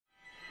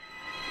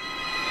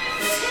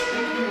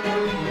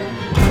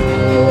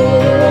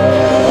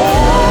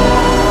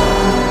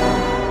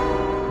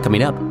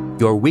Coming up,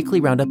 your weekly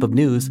roundup of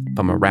news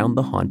from around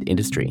the haunt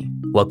industry.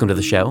 Welcome to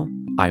the show.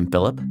 I'm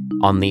Philip.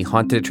 On the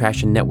Haunted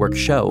Attraction Network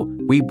show,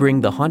 we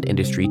bring the haunt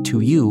industry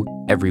to you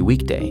every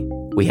weekday.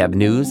 We have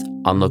news,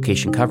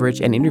 on-location coverage,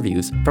 and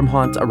interviews from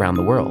haunts around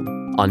the world.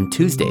 On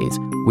Tuesdays,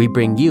 we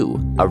bring you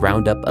a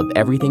roundup of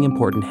everything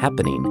important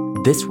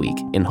happening this week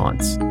in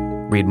haunts.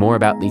 Read more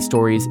about these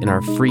stories in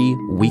our free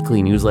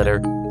weekly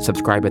newsletter.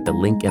 Subscribe at the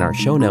link in our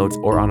show notes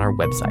or on our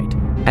website.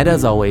 And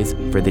as always,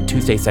 for the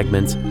Tuesday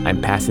segments,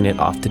 I'm passing it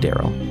off to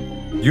Daryl.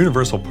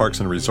 Universal Parks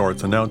and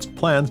Resorts announced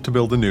plans to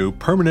build a new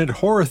permanent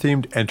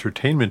horror-themed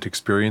entertainment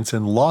experience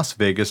in Las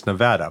Vegas,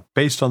 Nevada,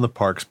 based on the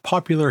park's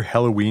popular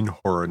Halloween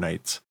Horror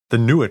Nights. The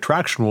new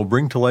attraction will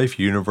bring to life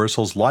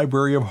Universal's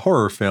library of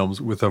horror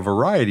films with a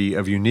variety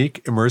of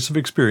unique, immersive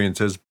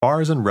experiences,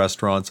 bars and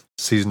restaurants,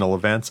 seasonal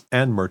events,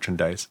 and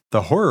merchandise.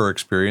 The horror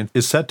experience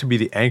is set to be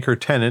the anchor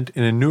tenant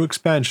in a new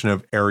expansion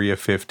of Area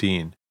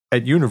 15.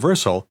 At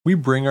Universal, we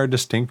bring our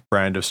distinct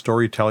brand of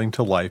storytelling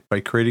to life by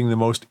creating the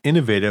most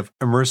innovative,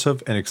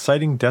 immersive, and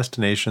exciting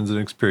destinations and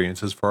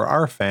experiences for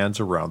our fans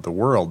around the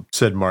world,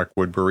 said Mark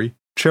Woodbury,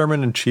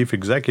 Chairman and Chief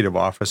Executive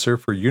Officer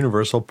for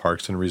Universal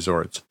Parks and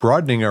Resorts.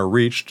 Broadening our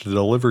reach to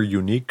deliver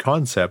unique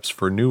concepts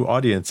for new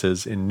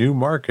audiences in new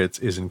markets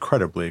is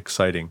incredibly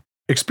exciting.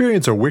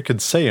 Experience a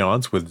wicked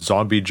seance with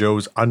Zombie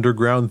Joe's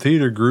Underground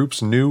Theater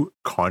Group's new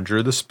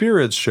Conjure the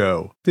Spirits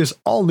show. This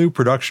all-new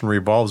production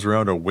revolves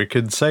around a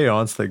wicked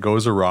seance that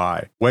goes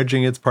awry,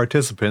 wedging its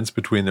participants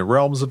between the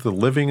realms of the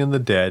living and the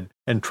dead,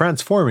 and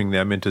transforming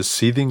them into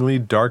seethingly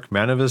dark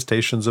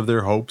manifestations of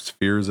their hopes,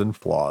 fears, and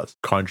flaws.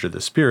 Conjure the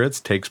Spirits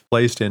takes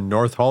place in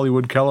North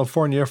Hollywood,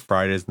 California,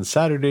 Fridays and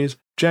Saturdays,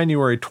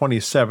 January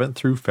 27th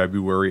through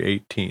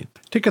February 18th.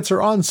 Tickets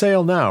are on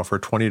sale now for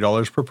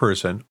 $20 per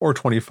person or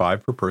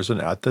 $25 per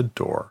person at the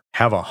door.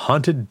 Have a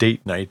haunted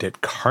date night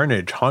at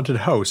Carnage Haunted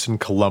House in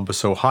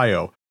Columbus,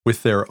 Ohio,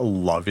 with their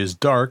Love is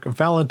Dark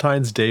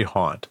Valentine's Day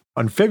haunt.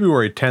 On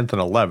February 10th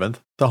and 11th,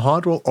 the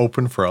haunt will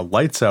open for a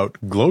lights-out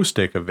glow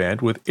stick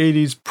event with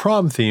 80s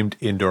prom-themed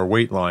indoor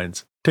wait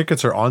lines.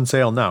 Tickets are on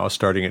sale now,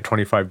 starting at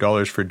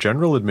 $25 for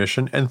general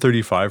admission and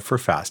 $35 for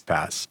Fast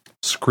Pass.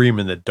 Scream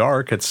in the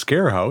Dark at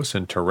Scare House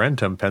in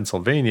Tarentum,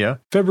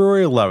 Pennsylvania,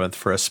 February 11th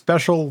for a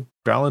special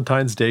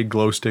Valentine's Day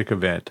glow stick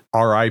event.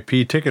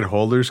 RIP ticket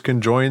holders can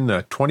join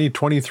the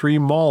 2023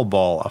 Mall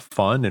Ball, a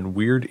fun and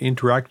weird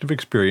interactive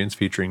experience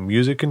featuring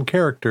music and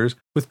characters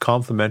with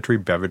complimentary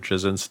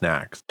beverages and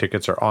snacks.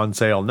 Tickets are on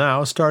sale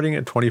now, starting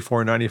at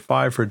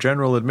 $24.95 for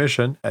general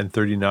admission and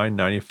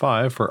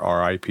 $39.95 for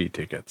RIP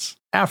tickets.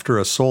 After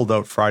a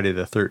sold-out Friday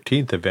the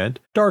 13th event,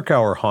 Dark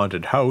Hour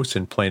Haunted House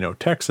in Plano,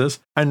 Texas,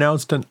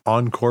 announced an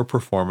encore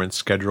performance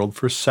scheduled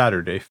for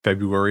Saturday,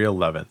 February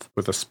 11th,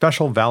 with a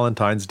special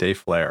Valentine's Day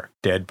flair.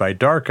 Dead by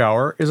Dark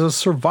Hour is a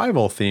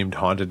survival-themed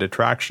haunted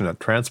attraction that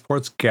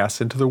transports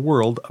guests into the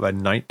world of a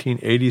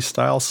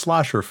 1980s-style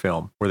slasher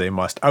film, where they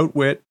must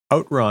outwit,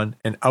 outrun,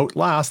 and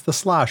outlast the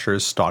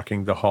slashers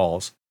stalking the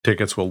halls.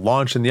 Tickets will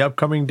launch in the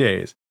upcoming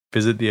days.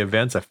 Visit the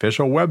event's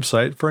official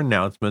website for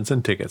announcements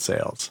and ticket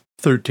sales.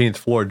 13th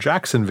Floor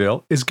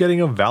Jacksonville is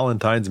getting a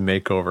Valentine's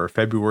makeover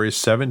February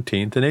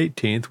 17th and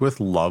 18th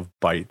with Love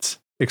Bites.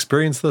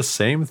 Experience the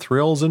same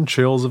thrills and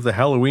chills of the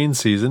Halloween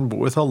season, but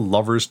with a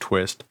lover's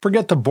twist.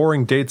 Forget the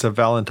boring dates of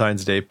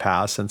Valentine's Day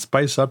past and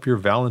spice up your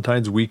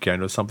Valentine's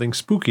weekend with something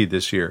spooky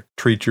this year.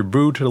 Treat your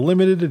boo to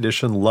limited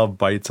edition Love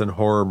Bites and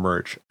horror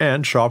merch,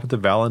 and shop at the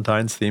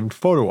Valentine's-themed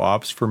photo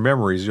ops for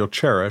memories you'll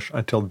cherish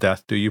until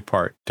death do you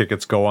part.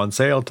 Tickets go on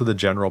sale to the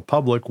general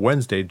public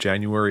Wednesday,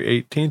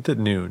 January 18th at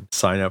noon.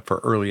 Sign up for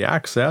early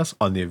access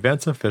on the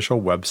event's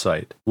official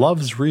website.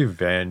 Love's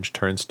Revenge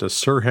turns to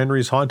Sir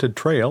Henry's Haunted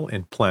Trail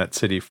in Plant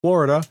City,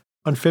 Florida,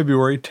 on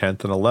February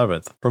 10th and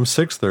 11th, from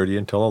 6:30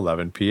 until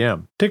 11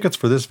 p.m. Tickets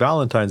for this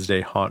Valentine's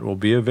Day haunt will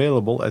be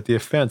available at the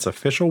event's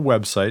official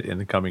website in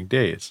the coming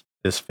days.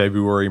 This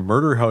February,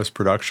 Murder House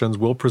Productions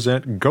will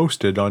present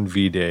Ghosted on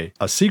V-Day,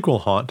 a sequel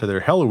haunt to their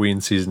Halloween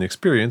season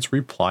experience,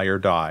 Reply or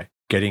Die.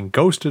 Getting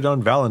ghosted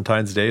on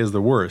Valentine's Day is the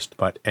worst,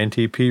 but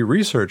NTP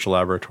Research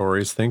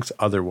Laboratories thinks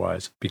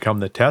otherwise. Become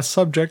the test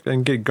subject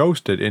and get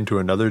ghosted into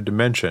another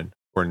dimension,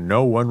 where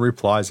no one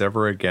replies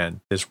ever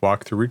again. This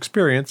walkthrough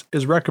experience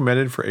is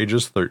recommended for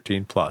ages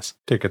 13+.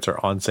 Tickets are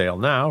on sale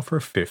now for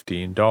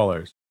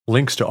 $15.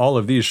 Links to all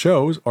of these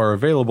shows are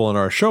available in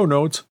our show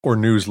notes or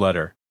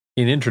newsletter.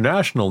 In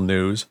international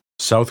news,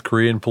 South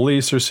Korean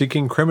police are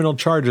seeking criminal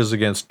charges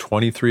against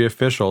 23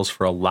 officials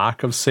for a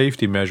lack of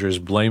safety measures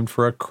blamed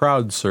for a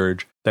crowd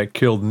surge that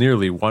killed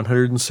nearly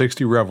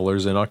 160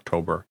 revelers in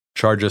October.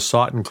 Charges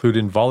sought include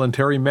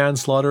involuntary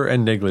manslaughter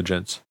and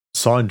negligence.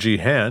 Son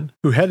Ji-han,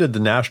 who headed the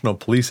National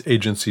Police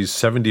Agency's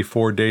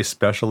 74-day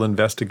special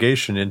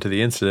investigation into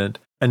the incident,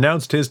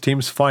 announced his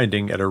team's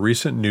finding at a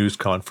recent news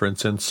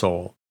conference in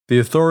Seoul. The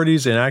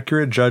authorities'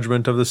 inaccurate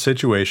judgment of the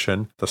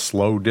situation, the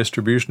slow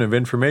distribution of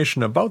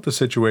information about the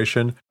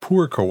situation,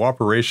 poor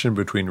cooperation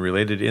between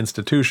related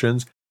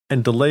institutions,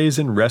 and delays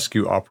in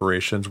rescue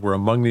operations were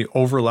among the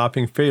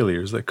overlapping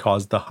failures that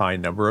caused the high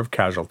number of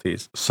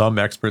casualties. Some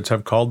experts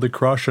have called the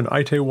crush in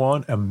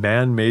Itaewon a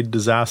man-made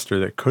disaster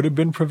that could have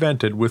been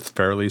prevented with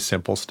fairly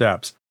simple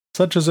steps,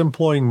 such as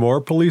employing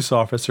more police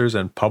officers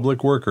and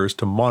public workers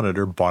to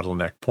monitor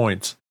bottleneck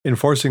points,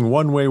 enforcing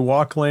one-way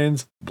walk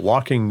lanes,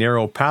 blocking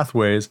narrow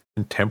pathways,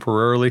 and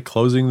temporarily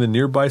closing the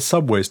nearby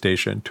subway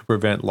station to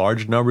prevent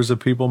large numbers of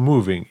people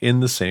moving in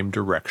the same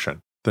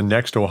direction. The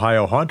next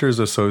Ohio Haunters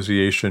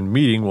Association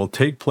meeting will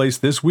take place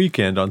this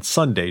weekend on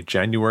Sunday,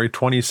 January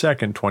 22,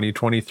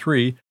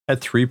 2023, at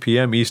 3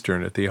 p.m.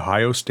 Eastern at the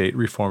Ohio State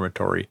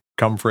Reformatory.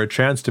 Come for a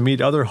chance to meet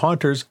other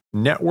haunters,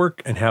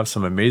 network, and have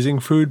some amazing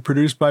food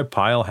produced by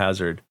Pile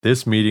Hazard.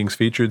 This meeting's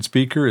featured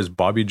speaker is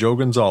Bobby Joe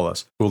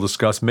Gonzalez, who will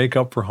discuss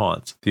makeup for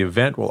haunts. The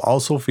event will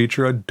also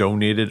feature a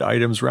donated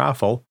items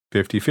raffle,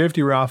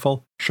 50/50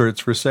 raffle, shirts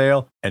for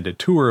sale, and a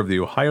tour of the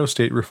Ohio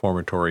State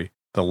Reformatory.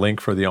 The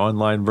link for the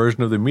online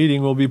version of the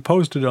meeting will be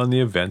posted on the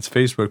event's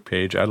Facebook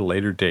page at a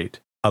later date.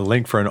 A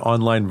link for an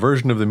online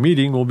version of the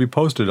meeting will be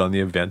posted on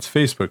the event's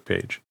Facebook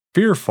page.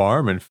 Fear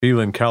Farm in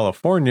Phelan,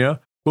 California,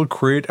 will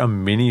create a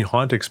mini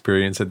haunt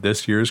experience at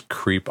this year's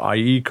Creep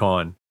IE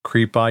Con.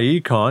 Creep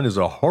IE Con is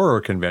a horror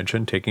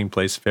convention taking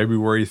place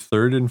February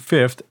 3rd and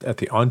 5th at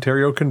the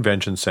Ontario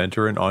Convention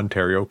Center in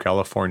Ontario,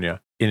 California.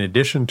 In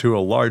addition to a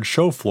large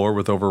show floor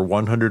with over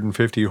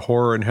 150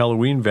 horror and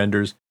Halloween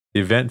vendors, the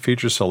event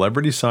features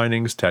celebrity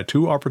signings,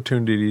 tattoo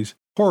opportunities,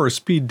 horror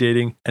speed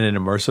dating, and an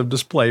immersive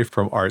display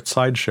from Art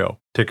Sideshow.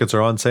 Tickets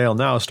are on sale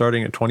now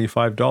starting at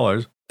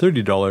 $25,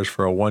 $30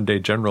 for a one-day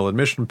general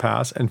admission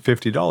pass, and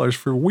 $50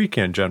 for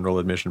weekend general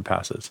admission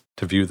passes.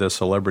 To view the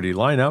celebrity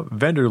lineup,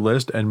 vendor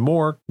list, and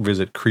more,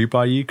 visit Creep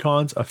IE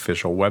Con's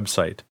official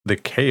website. The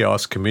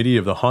Chaos Committee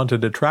of the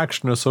Haunted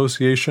Attraction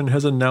Association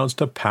has announced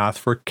a path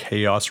for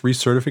Chaos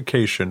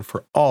recertification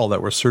for all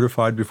that were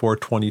certified before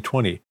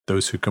 2020.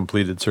 Those who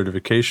completed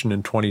certification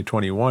in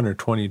 2021 or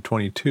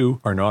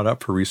 2022 are not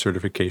up for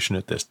recertification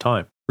at this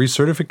time.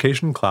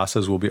 Recertification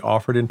classes will be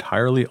offered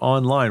entirely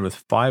online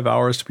with 5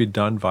 hours to be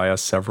done via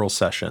several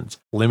sessions.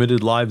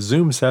 Limited live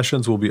Zoom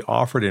sessions will be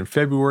offered in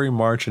February,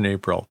 March, and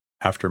April.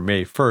 After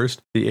May 1st,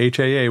 the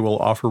HAA will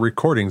offer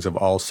recordings of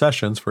all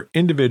sessions for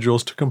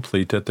individuals to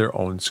complete at their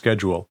own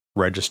schedule.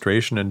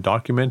 Registration and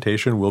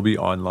documentation will be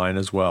online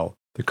as well.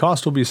 The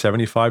cost will be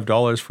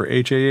 $75 for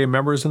HAA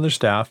members and their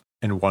staff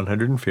and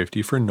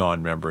 $150 for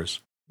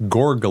non-members.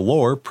 Gore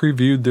Galore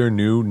previewed their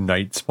new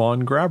Night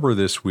Spawn Grabber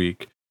this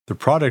week. The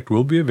product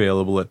will be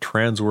available at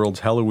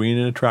Transworld's Halloween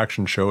and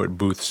Attraction Show at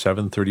booth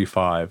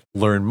 735.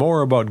 Learn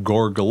more about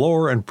Gore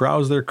Galore and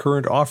browse their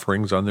current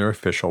offerings on their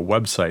official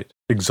website.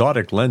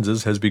 Exotic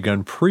Lenses has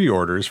begun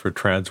pre-orders for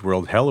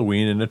Transworld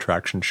Halloween and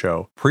Attraction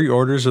Show.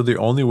 Pre-orders are the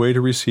only way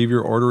to receive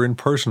your order in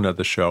person at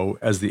the show,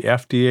 as the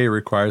FDA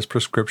requires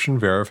prescription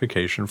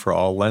verification for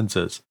all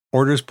lenses.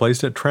 Orders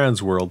placed at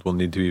Transworld will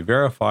need to be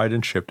verified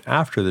and shipped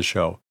after the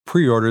show.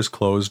 Pre-orders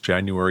close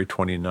January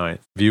 29th.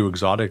 View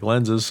Exotic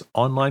Lenses'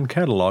 online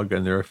catalog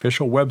and their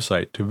official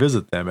website to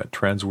visit them at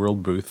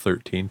Transworld booth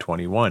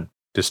 1321.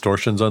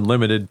 Distortions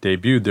Unlimited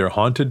debuted their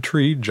Haunted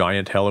Tree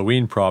giant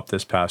Halloween prop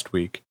this past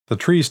week. The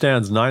tree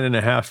stands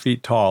 9.5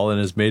 feet tall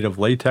and is made of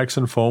latex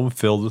and foam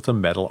filled with a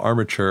metal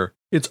armature.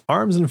 Its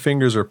arms and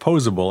fingers are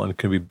posable and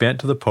can be bent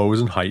to the pose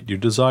and height you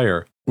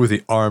desire. With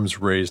the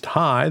arms raised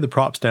high, the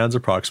prop stands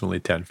approximately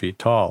 10 feet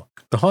tall.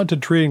 The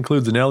Haunted Tree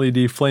includes an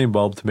LED flame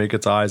bulb to make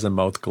its eyes and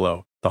mouth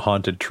glow. The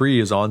Haunted Tree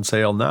is on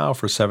sale now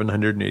for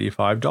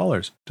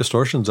 $785.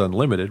 Distortions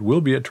Unlimited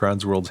will be at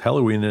Transworld's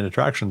Halloween and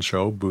Attraction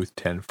Show, booth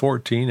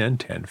 1014 and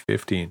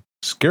 1015.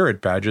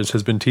 Scarrett Badges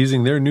has been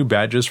teasing their new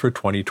badges for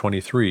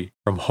 2023.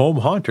 From Home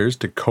Haunters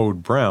to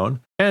Code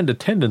Brown, and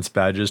Attendance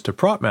Badges to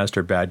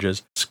Propmaster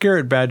Badges,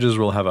 Scarrett Badges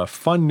will have a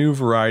fun new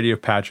variety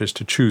of patches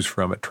to choose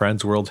from at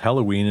Transworld's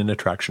Halloween and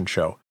Attraction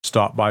Show.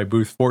 Stop by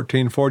booth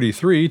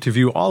 1443 to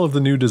view all of the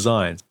new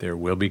designs. There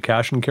will be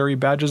cash and carry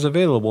badges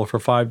available for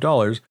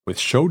 $5 with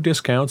show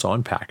discounts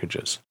on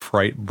packages.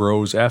 Fright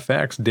Bros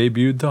FX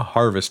debuted the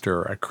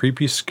Harvester, a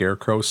creepy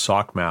scarecrow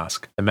sock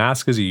mask. The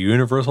mask is a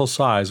universal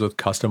size with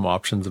custom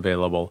options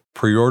available.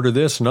 Pre-order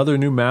this and other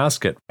new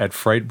mask at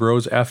Fright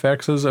Bros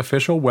FX's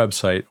official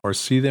website or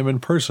see them in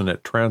person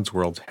at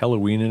Transworld's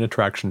Halloween and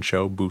Attraction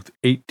Show, booth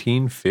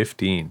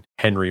 1815.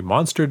 Henry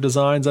Monster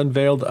Designs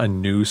unveiled a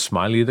new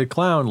Smiley the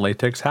Clown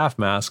latex half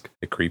mask.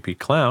 The creepy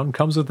clown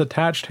comes with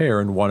attached hair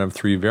in one of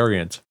 3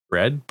 variants,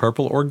 red,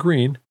 purple, or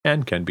green,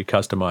 and can be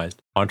customized.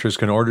 Hunters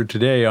can order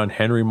today on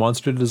Henry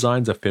Monster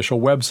Designs'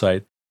 official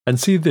website and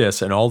see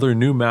this and all their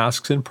new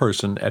masks in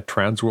person at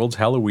Transworld's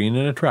Halloween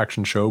and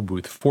Attraction Show,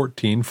 booth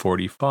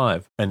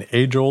 1445. An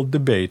age-old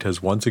debate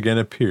has once again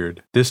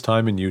appeared, this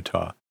time in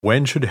Utah.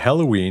 When should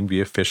Halloween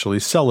be officially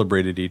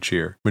celebrated each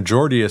year?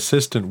 Majority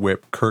Assistant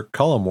Whip Kirk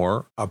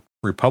Cullimore, a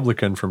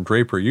Republican from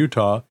Draper,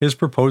 Utah, is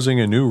proposing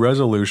a new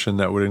resolution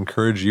that would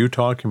encourage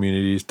Utah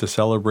communities to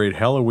celebrate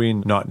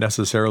Halloween not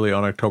necessarily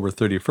on October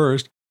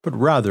 31st, but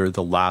rather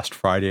the last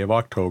Friday of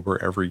October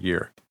every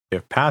year.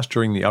 If passed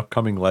during the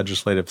upcoming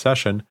legislative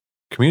session,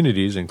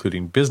 communities,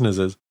 including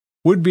businesses,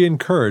 would be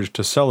encouraged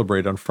to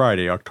celebrate on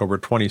Friday, October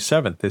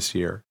 27th this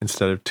year,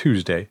 instead of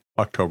Tuesday,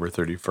 October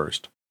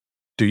 31st.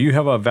 Do you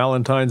have a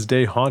Valentine's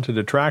Day haunted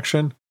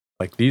attraction,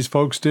 like these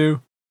folks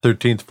do?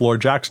 13th Floor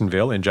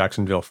Jacksonville in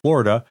Jacksonville,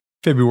 Florida,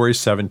 February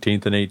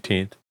 17th and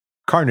 18th.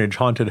 Carnage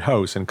Haunted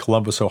House in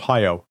Columbus,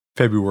 Ohio,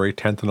 February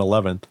 10th and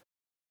 11th.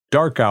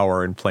 Dark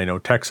Hour in Plano,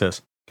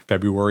 Texas,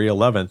 February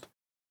 11th.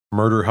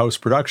 Murder House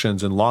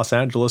Productions in Los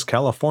Angeles,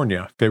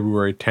 California,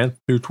 February 10th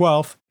through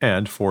 12th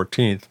and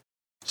 14th.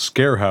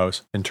 Scare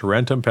House in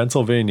Tarentum,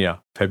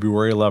 Pennsylvania,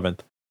 February 11th.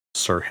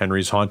 Sir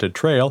Henry's Haunted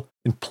Trail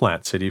in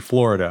Plant City,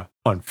 Florida,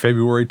 on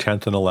February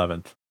 10th and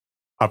 11th.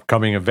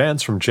 Upcoming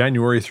events from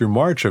January through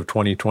March of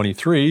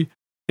 2023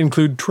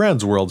 include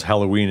Transworld's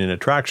Halloween and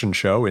Attraction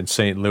Show in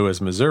St.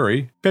 Louis,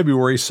 Missouri,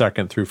 February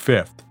 2nd through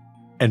 5th,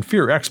 and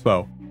Fear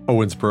Expo,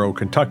 Owensboro,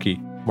 Kentucky,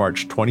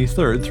 March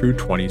 23rd through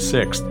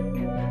 26th.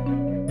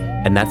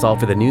 And that's all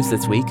for the news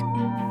this week.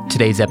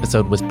 Today's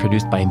episode was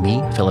produced by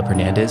me, Philip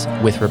Hernandez,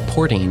 with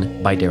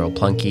reporting by Daryl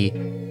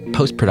Plunkey,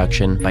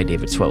 post-production by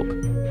David Swope.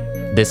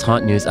 This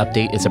Haunt News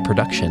Update is a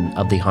production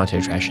of the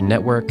Haunted Attraction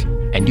Network,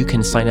 and you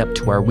can sign up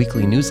to our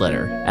weekly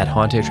newsletter at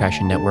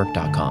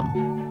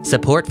hauntedattractionnetwork.com.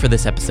 Support for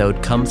this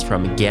episode comes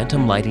from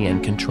Gantom Lighting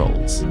and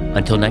Controls.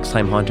 Until next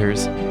time,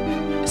 haunters,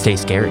 stay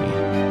scary.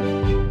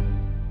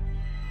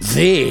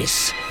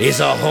 This is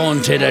a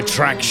Haunted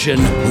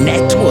Attraction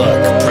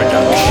Network production.